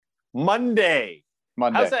Monday.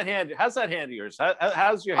 Monday. How's that hand of yours?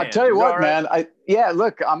 How's your hand? I'll tell you what, right? man.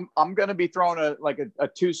 Look, I'm going to be throwing a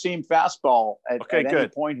two-seam fastball at any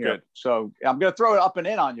point here. Good. So I'm going to throw it up and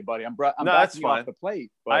in on you, buddy. I'm backing you off the plate.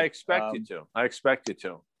 But, I expect you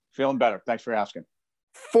to. Feeling better. Thanks for asking.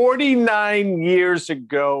 49 years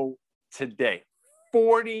ago today.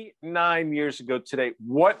 49 years ago today.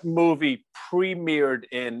 What movie premiered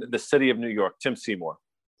in the city of New York? Tim Seymour.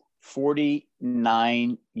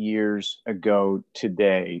 49 years ago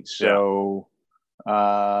today. So,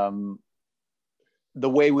 The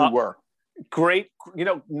Way We Were. Great.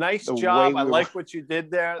 Nice job. I like what you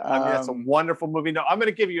did there. I mean, that's a wonderful movie. No, I'm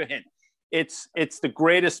going to give you a hint. It's the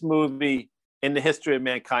greatest movie in the history of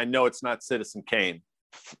mankind. No, it's not Citizen Kane.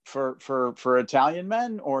 For Italian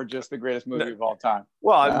men, or just the greatest movie of all time?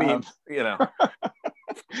 Well, I mean, The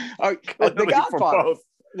Godfather.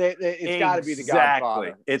 It's got to be The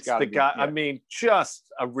Godfather. It's the guy. Yeah. I mean, just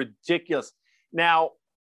a ridiculous. Now,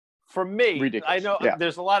 for me, ridiculous. I know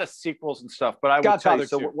there's a lot of sequels and stuff, but I would tell you.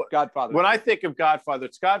 So Godfather. When I think of Godfather,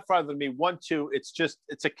 it's Godfather to me. 1, 2.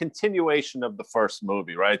 It's a continuation of the first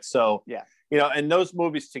movie, right? So and those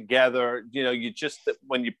movies together, you just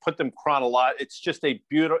when you put them chronologically, it's just a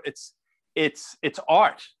beautiful. It's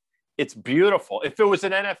art. It's beautiful. If it was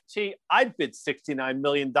an NFT, I'd bid $69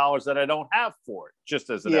 million that I don't have for it. Just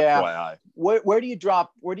as an FYI. Where do you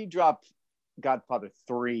drop Godfather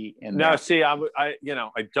 3 in there? No, see, I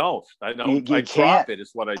don't. I drop it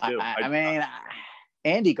is what I do. I mean,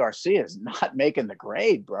 Andy Garcia is not making the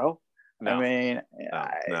grade, bro. No, I mean,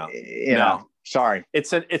 no. Sorry.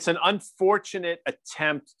 It's an unfortunate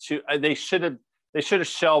attempt to. They should have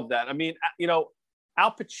shelved that. I mean, Al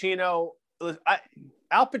Pacino.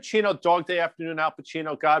 Al Pacino, Dog Day Afternoon, Al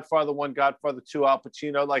Pacino, Godfather 1, Godfather 2, Al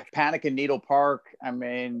Pacino, like Panic in Needle Park. I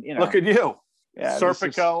mean, look at you,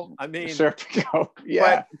 Serpico. Serpico.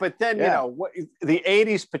 Yeah, but then what the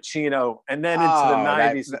 '80s Pacino, and then into the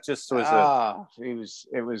 '90s, it just was.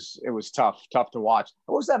 It was tough to watch.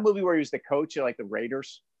 What was that movie where he was the coach of the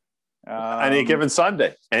Raiders? Any Given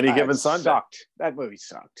Sunday. Sucked. That movie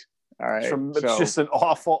sucked. All right, it's just an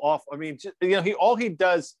awful. I mean, all he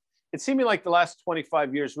does. It seemed like the last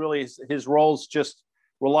 25 years, really, his roles just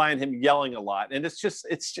rely on him yelling a lot, and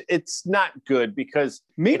it's not good because.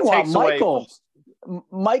 Meanwhile,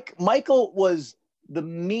 Michael was the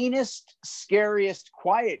meanest, scariest,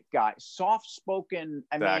 quiet guy, soft-spoken.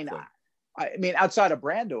 I mean, outside of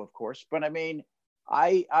Brando, of course, but I mean,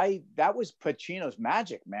 that was Pacino's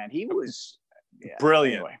magic, man. He was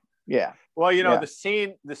brilliant. Anyway, yeah. Well, the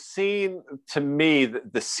scene to me,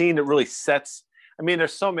 the scene that really sets. I mean,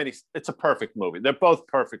 there's so many. It's a perfect movie. They're both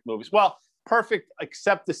perfect movies. Well, perfect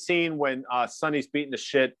except the scene when Sonny's beating the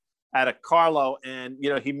shit out of Carlo, and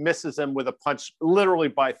he misses him with a punch, literally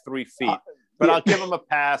by 3 feet. But I'll give him a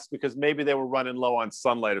pass because maybe they were running low on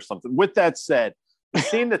sunlight or something. With that said, the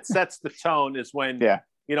scene that sets the tone is when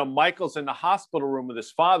Michael's in the hospital room with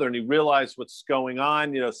his father, and he realizes what's going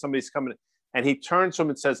on. Somebody's coming, and he turns to him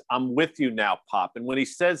and says, "I'm with you now, Pop." And when he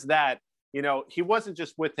says that. He wasn't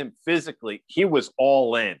just with him physically, he was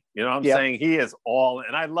all in. I'm saying? He is all in.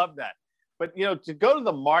 And I love that. But, to go to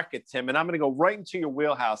the market, Tim, and I'm going to go right into your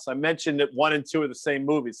wheelhouse. I mentioned that 1 and 2 are the same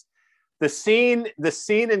movies. The scene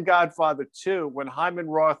in Godfather 2, when Hyman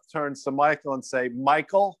Roth turns to Michael and say,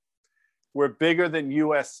 "Michael, we're bigger than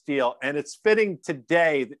U.S. Steel." And it's fitting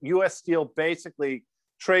today that U.S. Steel basically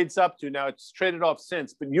trades up to, now it's traded off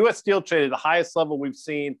since, but U.S. Steel traded the highest level we've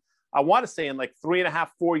seen, I want to say in 3.5,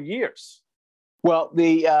 4 years. Well,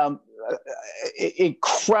 the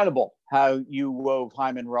incredible how you wove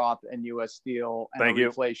Hyman Roth and U.S. Steel and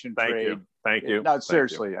inflation trade. Thank you. No,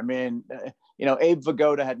 seriously. I mean, Abe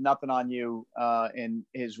Vigoda had nothing on you in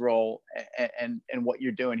his role and what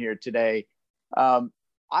you're doing here today.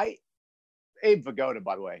 Abe Vigoda,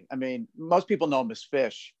 by the way. I mean, most people know him as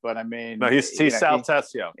Fish, but I mean, no, he's Sal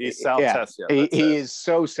Tessio. He's Sal Tessio. He is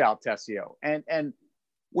so Sal Tessio. And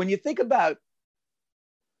when you think about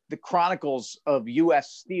the chronicles of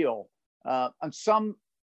U.S. Steel, on some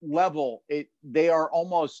level, they are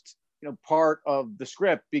almost part of the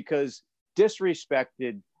script because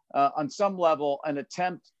disrespected on some level, an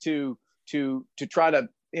attempt to try to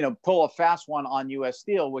pull a fast one on U.S.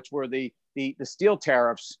 Steel, which were the steel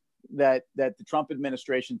tariffs that the Trump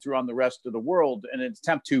administration threw on the rest of the world in an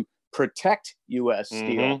attempt to protect U.S.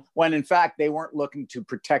 Steel, when in fact they weren't looking to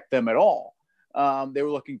protect them at all. They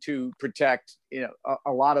were looking to protect,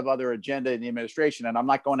 a lot of other agenda in the administration. And I'm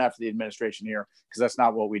not going after the administration here because that's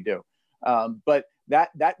not what we do. But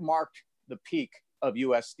that marked the peak of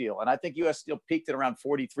U.S. Steel. And I think U.S. Steel peaked at around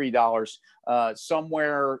 $43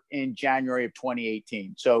 somewhere in January of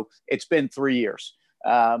 2018. So it's been 3 years.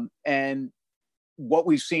 And what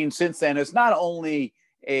we've seen since then is not only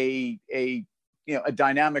a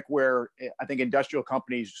dynamic where I think industrial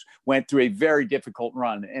companies went through a very difficult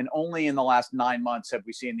run, and only in the last 9 months have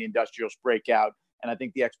we seen the industrials break out. And I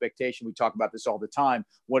think the expectation, we talk about this all the time,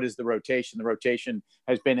 what is the rotation? The rotation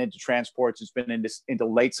has been into transports, it's been into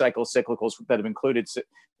late cycle cyclicals that have included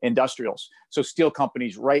industrials. So steel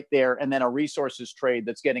companies right there, and then a resources trade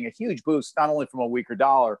that's getting a huge boost, not only from a weaker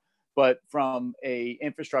dollar, but from a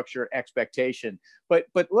infrastructure expectation. But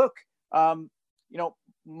look,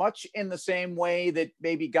 much in the same way that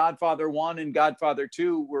maybe Godfather 1 and Godfather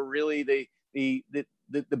 2 were really the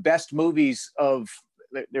best movies of,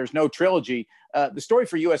 there's no trilogy. The story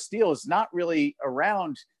for U.S. Steel is not really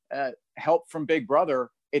around help from Big Brother.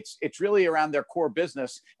 It's really around their core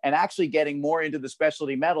business and actually getting more into the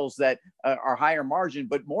specialty metals that are higher margin.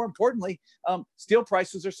 But more importantly, steel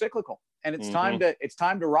prices are cyclical, and it's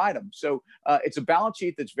time to ride them. So it's a balance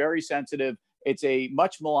sheet that's very sensitive. It's a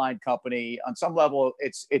much maligned company. On some level,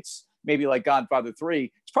 it's maybe like Godfather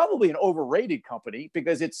 3. It's probably an overrated company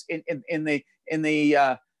because it's in the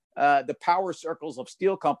power circles of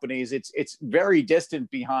steel companies. It's very distant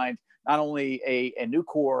behind not only a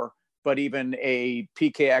Nucor, but even a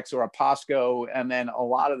PKX or a POSCO, and then a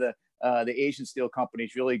lot of the Asian steel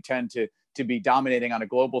companies really tend to be dominating on a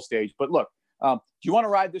global stage. But look, do you want to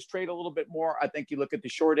ride this trade a little bit more? I think you look at the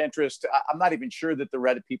short interest. I'm not even sure that the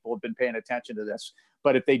Reddit people have been paying attention to this,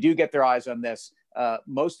 but if they do get their eyes on this,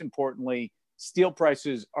 most importantly, steel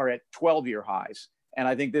prices are at 12-year highs. And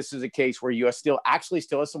I think this is a case where U.S. Steel actually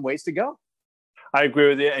still has some ways to go. I agree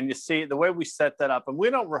with you. And you see the way we set that up, and we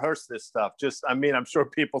don't rehearse this stuff. I'm sure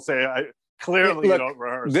people say clearly you don't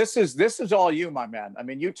rehearse. This is all you, my man. I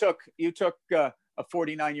mean, you took a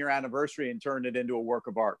 49-year anniversary and turned it into a work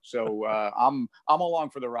of art. So I'm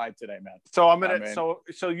along for the ride today, man. So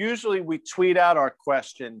so usually we tweet out our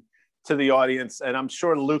question to the audience, and I'm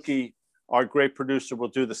sure Lukey, our great producer, will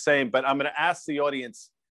do the same. But I'm going to ask the audience.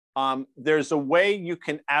 There's a way you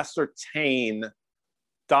can ascertain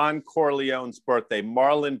Don Corleone's birthday,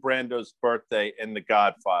 Marlon Brando's birthday in The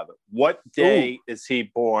Godfather. What day is he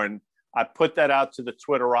born? I put that out to the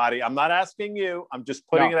Twitterati. I'm not asking you. I'm just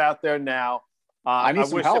putting it out there now. I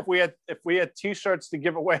wish help. if we had T-shirts to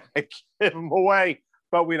give away, I'd give them away,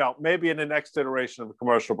 but we don't. Maybe in the next iteration of the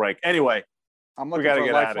commercial break. Anyway, I'm looking for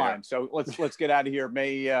a lifeline. So let's get out of here.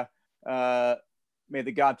 May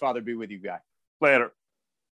the Godfather be with you, guy. Later.